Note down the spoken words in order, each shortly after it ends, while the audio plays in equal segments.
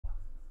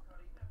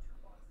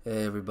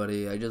Hey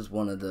everybody, I just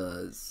wanted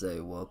to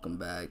say welcome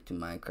back to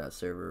Minecraft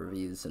Server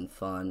Reviews and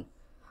Fun.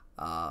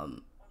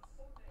 Um,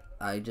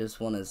 I just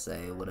want to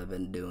say what I've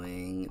been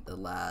doing the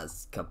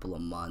last couple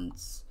of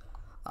months.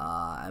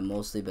 I've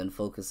mostly been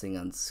focusing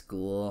on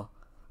school,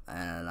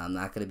 and I'm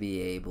not going to be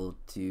able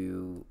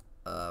to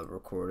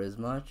record as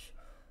much.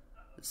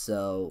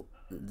 So,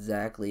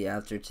 exactly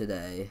after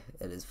today,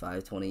 it is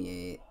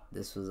 5:28.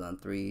 This was on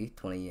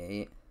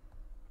 3/28.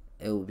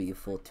 It will be a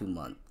full 2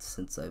 months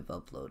since I've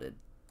uploaded,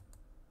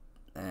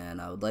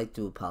 and I would like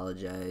to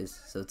apologize.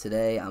 So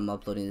today I'm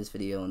uploading this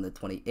video on the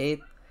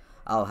 28th.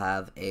 I'll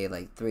have a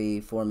like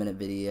 3-4 minute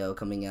video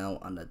coming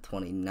out on the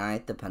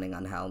 29th, depending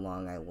on how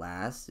long I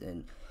last,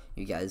 and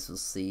you guys will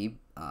see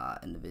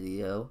in the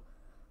video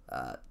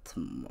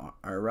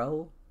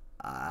tomorrow.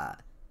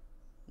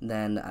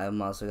 Then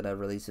I'm also gonna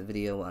release a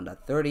video on the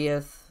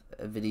 30th,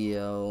 a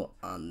video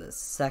on the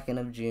 2nd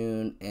of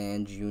June,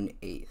 and June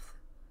 8th.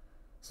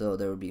 So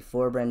there will be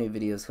 4 brand new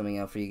videos coming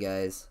out for you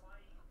guys.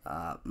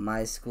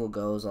 My school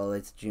goes all the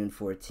way to June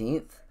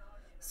 14th,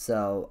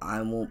 so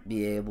I won't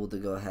be able to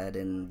go ahead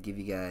and give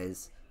you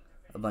guys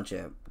a bunch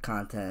of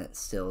content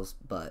stills,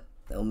 but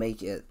they'll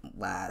make it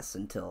last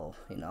until,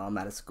 I'm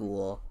out of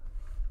school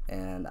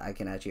and I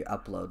can actually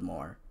upload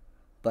more.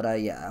 But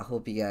yeah, I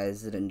hope you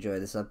guys did enjoy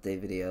this update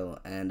video,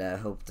 and I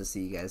hope to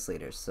see you guys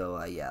later.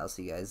 So yeah, I'll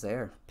see you guys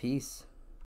there. Peace.